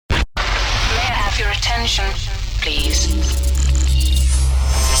have your attention, please?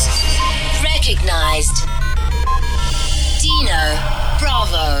 Recognized. Dino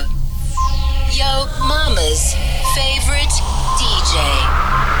Bravo. Yo Mama's favorite DJ.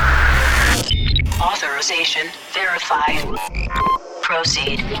 Authorization verified.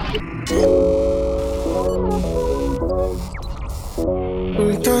 Proceed.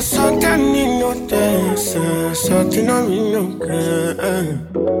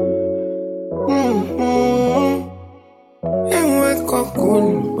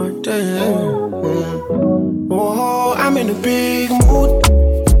 Oh, I'm in a big mood.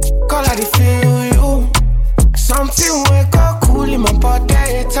 Call I feel you. Something wake up cool in my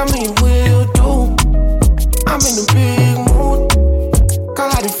body. Tell me what you do. I'm in a big mood.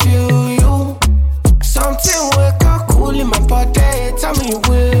 Call I feel you. Something wake up cool in my body. Tell me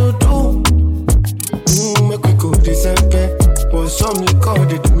what you do. Make we go December. But some liquor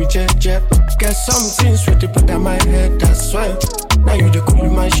they do me jet. Get something sweet put on my head. I swear. Now you the cool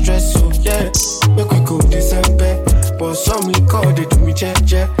my stress, so yeah. Make we go December. But some liquor they do me jet.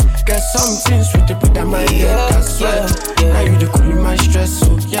 Get something sweet to put on my head, I swear. Now you the cool my stress,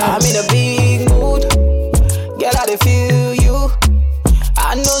 so yeah. I'm in a big mood. Girl, I dey feel you.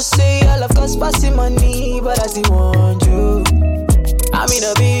 I know say all of cost passing money, but I still want you. I'm in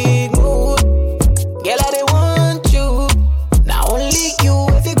a big mood. Girl, I dey want you. Now only you,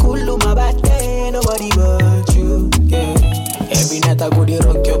 if you cool on my body, nobody but you. Yeah. Every night I go dey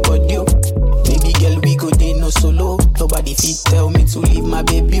rock your body. Baby girl, we go dey no solo. Nobody fit tell me to leave my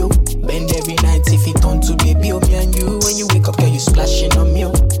baby. Bend every night if it turn to baby. Me and you, when you wake up, girl, you splashing on me.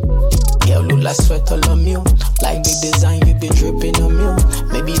 Girl, Lula sweat all on me. Like the design, you been dripping on me.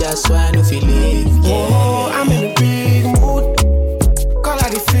 Maybe that's why I don't feel it. Yeah. Oh, I'm in a big mood. Call I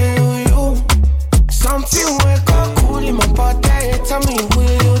feel you. Something wake up cool in my body. Tell me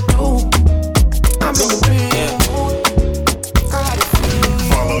what you do. I'm in a big mood. Call I feel you.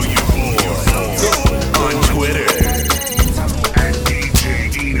 Follow you on Twitter at DJ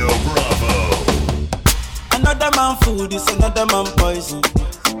Dino Bravo. Another man food is another man poison.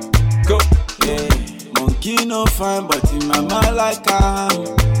 Go, yeah. Monkey no fine, but in my mind like I'm.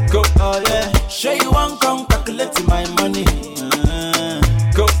 Go, oh yeah. Sure you want come calculate my money.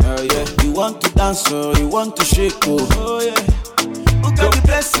 Go, oh yeah. You want to dance or you want to shake, oh yeah. Who got the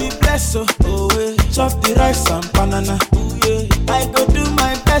blessing, bless oh yeah. Chop the rice and banana, oh yeah. I go do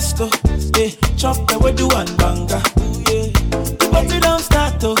my best, oh yeah. Chop the way do one banga, oh yeah. But you don't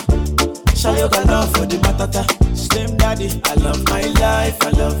start, oh. Show you got love for the matata. Slim daddy, I love my life, I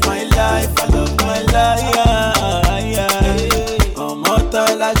love my life, I love my life, yeah. Omoto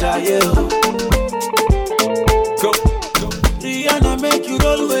la jaye, go. Rihanna make you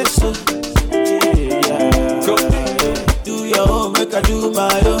roll with so, yeah. Go. Do your own, make I do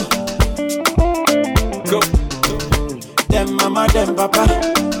my own. Go. Them mama, them papa,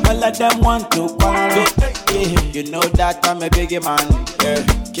 all of them want to quarrel. Yeah. You know that I'm a biggie man. Yeah.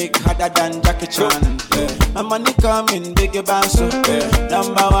 Kick harder than Jackie Chan. Yeah. My money coming biggie band so yeah.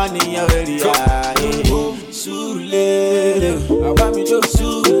 Number one in your area. Yeah. Sule, I want me to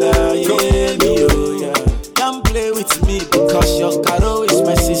Sula. Yeah, me oh yeah. Don't play with me because your caro is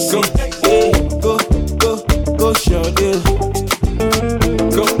my sister. Yeah. Go, go, go, show deal.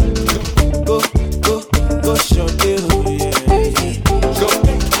 Go, go, go, go, show deal. Yeah. Go,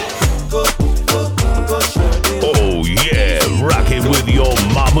 go, go, go, show deal. Oh yeah, rocking with your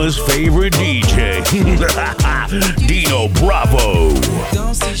mama's favorite DJ, Dino Bravo.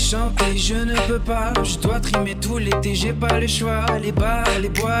 Danser, chanter, je ne peux pas. Je dois trimer tout l'été, j'ai pas le choix. Les bars, les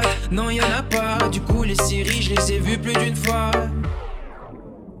boîtes, non y'en a pas. Du coup les séries, je les ai vues plus d'une fois.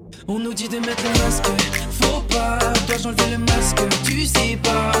 On nous dit de mettre le masque, faut pas. Dois-je enlever le masque, tu sais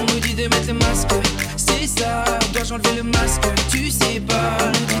pas. On nous dit de mettre le masque, c'est ça. Dois-je enlever le masque, tu sais pas. On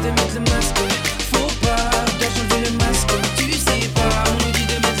nous dit de mettre le masque, faut pas. Dois-je enlever le masque, tu sais pas. On nous dit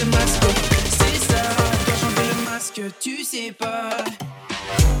de mettre le masque, c'est ça. Dois-je enlever le masque, tu sais pas.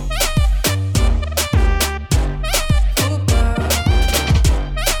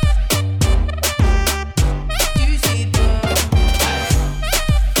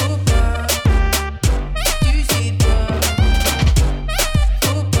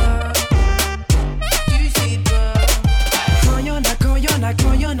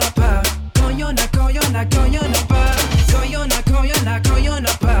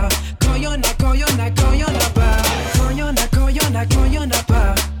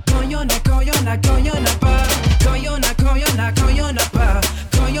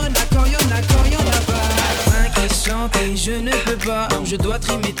 Je je dois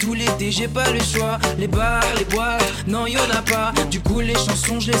trimer tout l'été, j'ai pas le choix. Les bars, les boîtes, non y'en a pas. Du coup les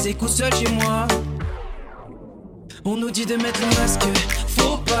chansons je les écoute seul chez moi. On nous dit de mettre le masque,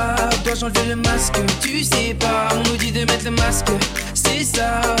 faut pas, dois-je enlever le masque, tu sais pas. On nous dit de mettre le masque, c'est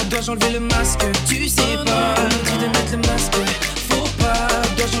ça, dois-je enlever le masque, tu sais pas. On nous dit de mettre le masque, faut pas,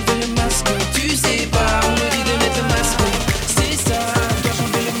 dois-je enlever le masque, tu sais pas. On nous dit de mettre le masque, c'est ça, dois-je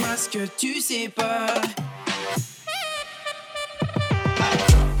enlever le masque, tu sais pas.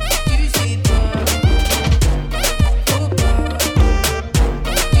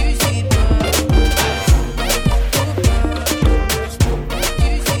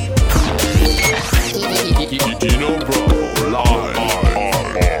 Dino Bravo live.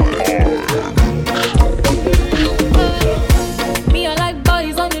 Me, I like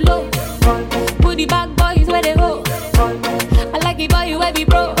boys on the low. Booty back boys where they go. I like it boy where we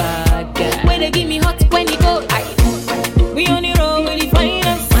bro. Where they give me hot when they go. We on the road with the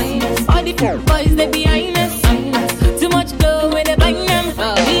finest. All the boys they behind us. Too much glow when they bang them.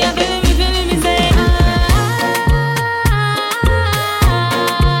 Me, I feeling me say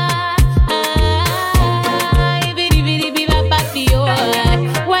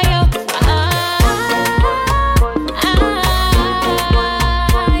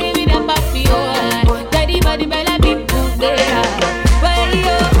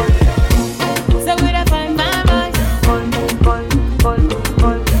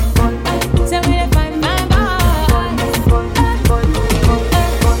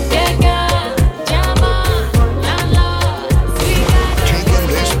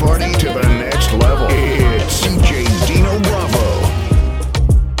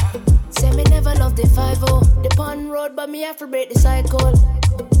have to break the cycle.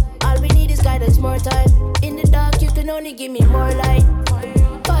 All we need is guidance, more time. In the dark, you can only give me more light.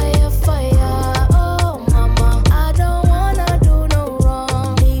 Fire, fire, oh mama. I don't wanna do no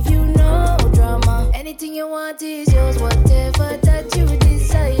wrong. Leave you no drama. Anything you want is yours, whatever that you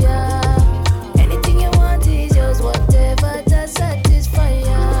desire. Anything you want is yours, whatever that satisfy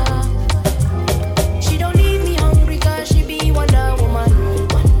ya. She don't leave me hungry, cause she be Wonder Woman.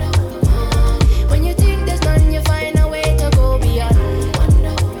 When you think there's none, you find a way to go beyond.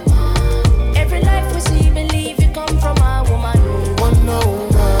 Every life we see, believe you come from a woman. Wonder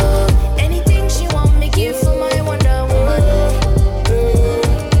Woman. Anything she want me give for my Wonder Woman.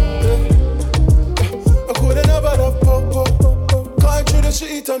 I couldn't never love Poco. Climb through the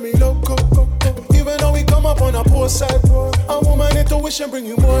city, tell me loco. Even though we come up on a poor side, a woman need to wish and bring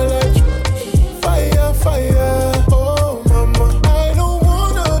you more life. Fire, fire, oh mama. I don't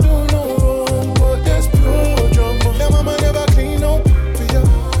wanna do no wrong, but there's pure drama. Your mama never clean up for you.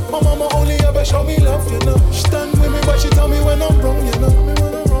 My mama only ever show me love, you know. She stand with me, but she tell me when I'm wrong, you know.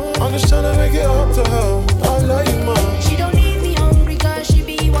 I'm just tryna make it up to her. I love you, mom. She don't leave me hungry, cause she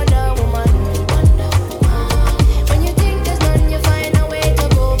be Wonder Woman. When you think there's none, you find a way to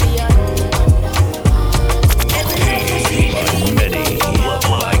go beyond. Every life we see, believe Many love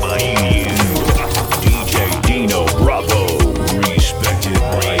like you. DJ Dino Bravo, respected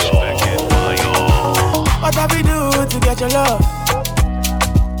by all. What have we do to get your love?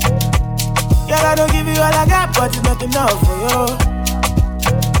 Girl, I don't give you all I got, but it's not enough for you.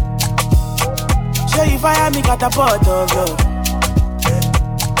 Show you fire me catapult of love.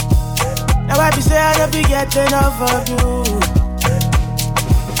 Now I be say I don't be get enough of you.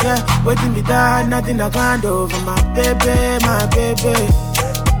 Yeah, waiting me down, nothing I can't do for my baby, my baby.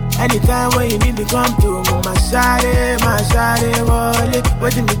 Anytime when you need me, come to me, my shawty, wallet.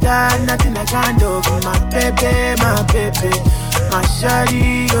 Waiting me down, nothing I can't do for my baby, my baby. My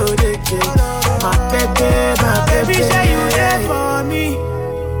shawty, oh, they care. My baby, my baby. Say you there for me,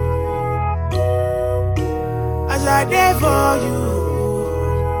 as I there for you.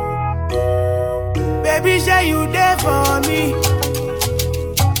 Baby, say you there for me,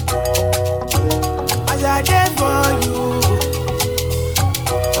 as I there for you.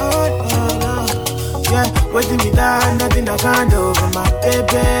 Oh, no, no. Yeah, waiting me down, nothing I can't do for my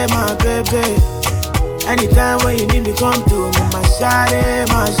baby. Anytime when you need me, come to me, my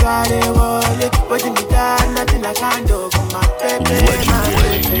shawty, wallet. Waiting me down, nothing I can't do for my baby,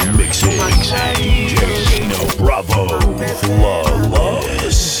 Legendary mixing, DJ Dino Bravo,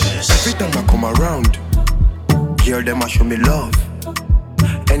 flawless. Every time I come around, girl, them a show me love.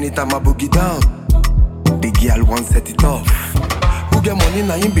 Anytime I boogie down, the girl won't set it off. Who get money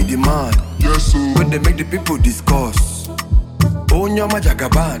now him be the man. Yes, sir. When they make the people discuss. Oh, nyama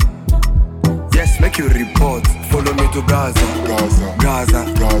jagaban. Yes, make you report. Follow me to Gaza. Gaza. Gaza.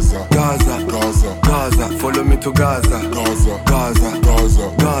 Gaza. Gaza. Gaza. Gaza. Follow me to Gaza. Gaza. Gaza.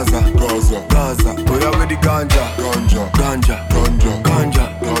 Gaza. Gaza. Gaza. Gaza. Oh yeah, with the ganja. Ganja. Ganja. Ganja.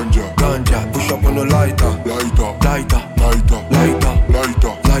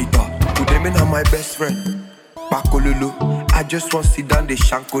 my best friend. Bakololo, I just want to sit down, they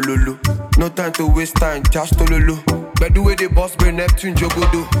shankololo. No time to waste time, just tololo. But the way they boss brain Neptune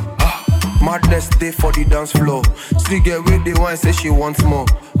Jogodo. Madness day for the dance floor. See get where they want, say she wants more.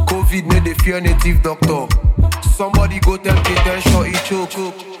 COVID made they fear native doctor. Somebody go tell Kate sure he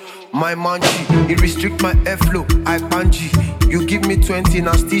choke. My manchi, it restrict my airflow. I panji. You give me 20,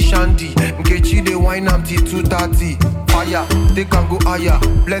 now still shandy. Nkechi they wine am till 2:30. Fire, they can go higher.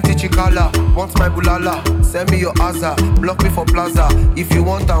 Plenty chikala, want my bulala. Send me your Aza, block me for plaza. If you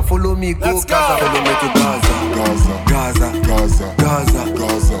want and follow me, go Gaza. Follow me to Gaza, Gaza, Gaza, Gaza,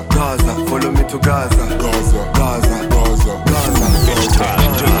 Gaza, Gaza. Follow me to Gaza, Gaza, Gaza, Gaza, Gaza. It's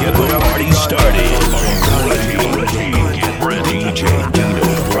time to get the party started. Ready, DJ Dino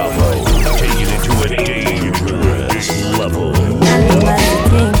Bravo, taking it to a dangerous level.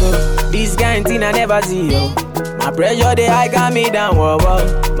 This kind thing I never see, yo. My pressure, they high got me down, whoa,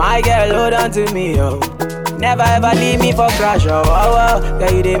 whoa. My girl, hold on to me, yo. Never ever leave me for crash, oh, oh, oh.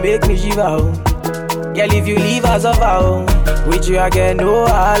 Girl, you they make me shiver, oh. Girl, if you leave us off, oh. With you, I get no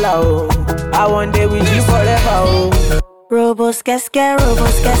allow, oh. I want day with you forever, oh. Robos casca.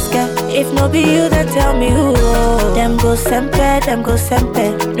 If no be you, then tell me who. Them go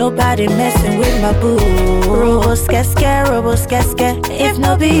sempe. Nobody messing with my boo. Robos casca. If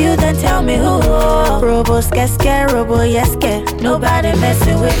no be you, then tell me who. Robos casca. Nobody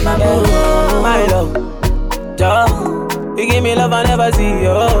messing with my boo. My love, Joe, you give me love I never see,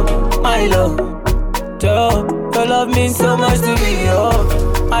 yo. My love, Joe, your love means so much to me, yo.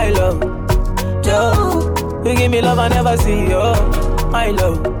 My love, Joe. You give me love I never see, yo. My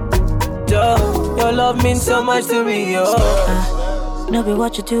love, Joe. Your love means so much to me, yo. No be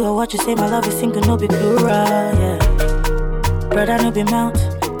what you do or what you say. My love is single, no be plural, yeah. Brother, no be mount,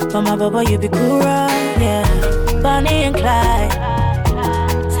 but my baba, you be cool, yeah. Bonnie and Clyde,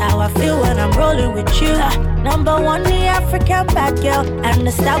 that's how I feel when I'm rolling with you. Number one, the African bad girl, and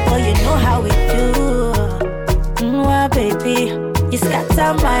the star boy, you know how we do. Well, baby, you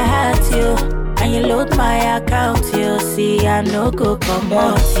scatter my heart, you. And you load my account, you see, I no go come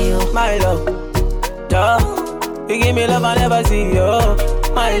out, you. My love, Joe, you give me love I never see, yo.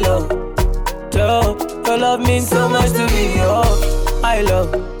 My love, Joe, your love means so much to me, yo. My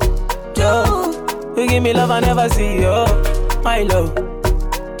love, Joe, you give me love I never see, yo. My love,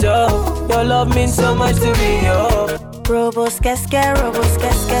 Joe, your love means so much to me, yo. Robos casca.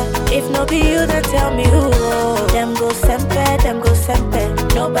 If no be you, then tell me who. Them go sempe.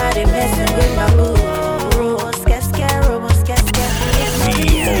 Nobody messing with my boo. Robos casca.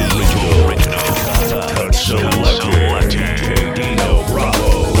 The original selector, Dino Bravo.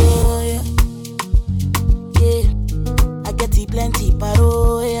 Yeah, I get it plenty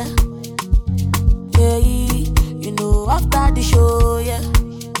paro, yeah. Yeah, you know after the show, yeah.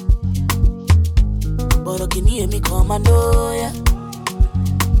 But can you hear me commando, yeah?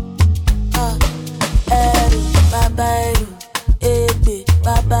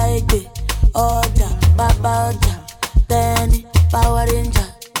 Baba Egbe, Oja, Baba Oja, Danny, Power Ranger,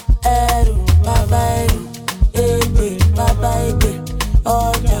 Baba Egbe,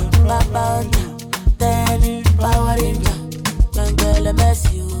 Oja, Baba Oja, Danny, Power Ranger, young girl, I mess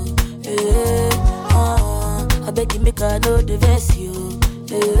you, I beg you make I know the best you,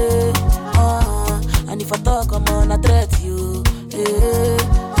 and if I talk, I'm on a threat you,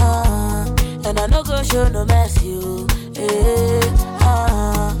 and I no go show no mess you,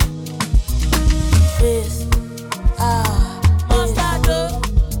 this, Moscato,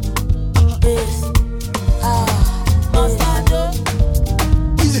 this, Moscato,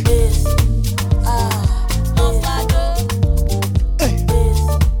 this, Moscato, hey, this.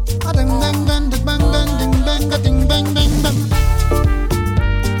 Bang bang bang bang bang bang bang bang bang bang.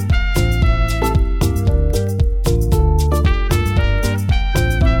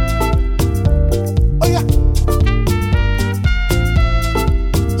 Oh yeah.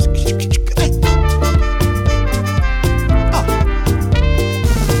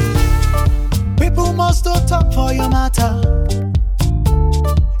 Talk for your matter.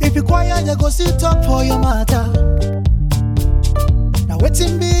 If you quiet, you go sit talk for your matter. Now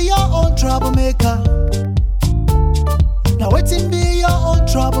waiting be your own troublemaker. Now waiting be your own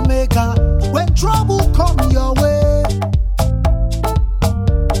troublemaker. When trouble come your way,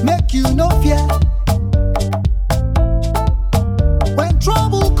 make you no fear. When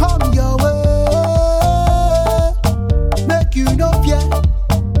trouble come your way, make you no fear.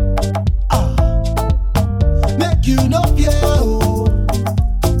 You no fear, oh,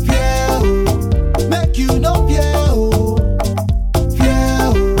 fear, oh. Make you no fear, oh, fear,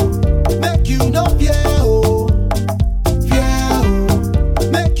 oh. Make you no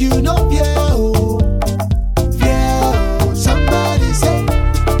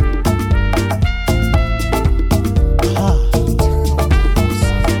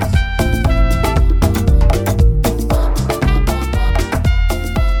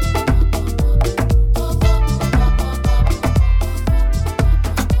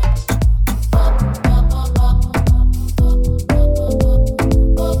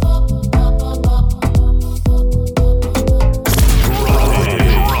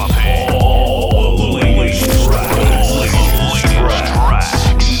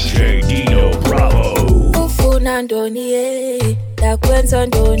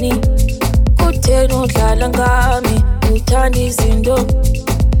sentandoni kutheni udlala ngami uthanda izinto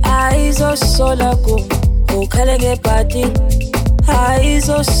ayizosola kum ukhale ngebhadi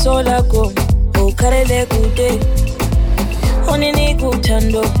ayizosola kum ukhalele kude uninika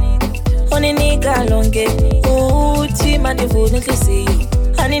uthando uninika lonke uthi mandivune inhliziyo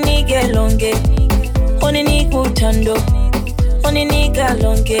aninike lonke uninika uthando uninika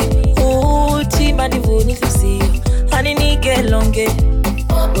lonke uthi mandivune inhliziyo aninike lonke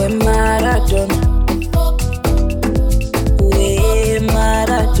we Maradona we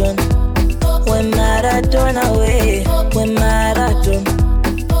Maradona we Maradona we Maradona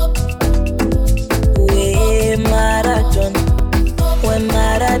we Maradona we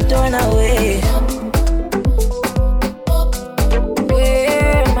Maradona we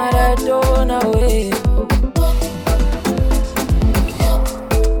Maradona we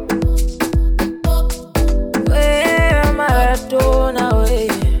Maradona way.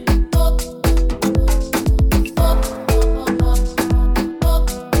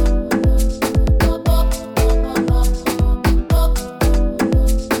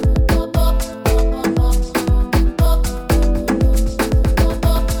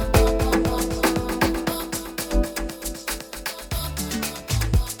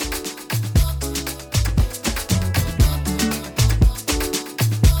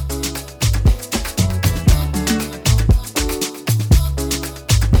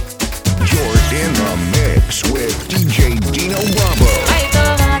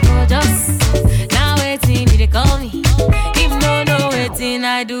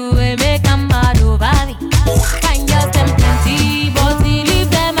 I do it, make them mad over me. Find girls them plenty, but he leave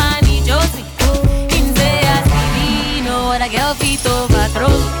them and he Josie. Him say I see me, know what a girl feet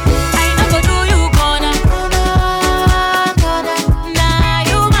overthrow. I know go do you corner. Nah,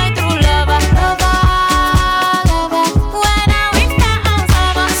 you my true lover. When I winter and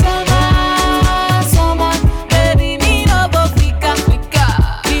summer, baby me no go fika,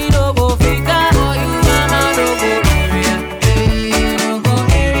 me no go fika. For you mama no go area.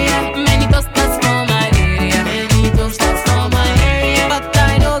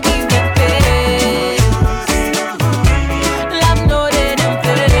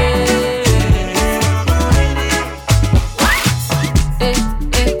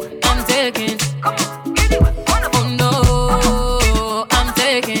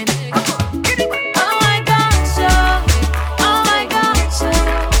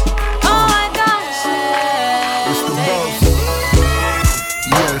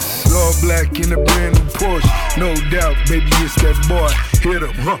 Baby, it's that boy, hit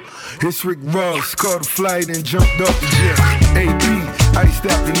him, huh? It's Rick Ross, caught a flight and jumped up the jet. AP, iced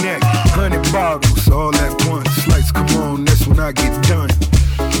out the neck, 100 bottles, all at once. Lights come on, that's when I get done.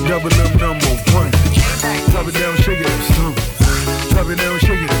 Double up number one. Drop it down, shake it up some. Drop it down,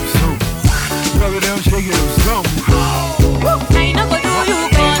 shake it up some. Drop it down, shake it up some. I know what do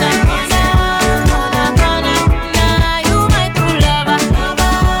you gonna.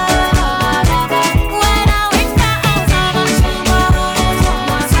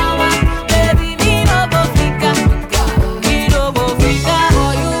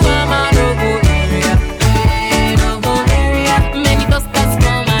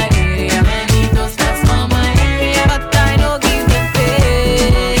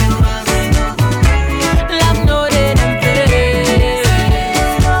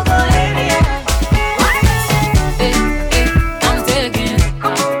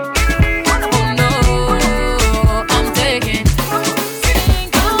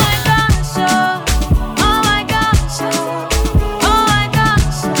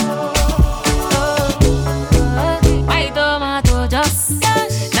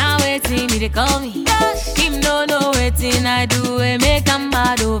 I do it, make them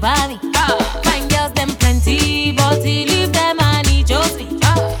mad over me. Find girls them plenty, but he leave them and he chose me.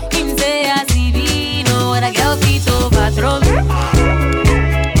 Him say I see me, know what a girl feet overthrow me.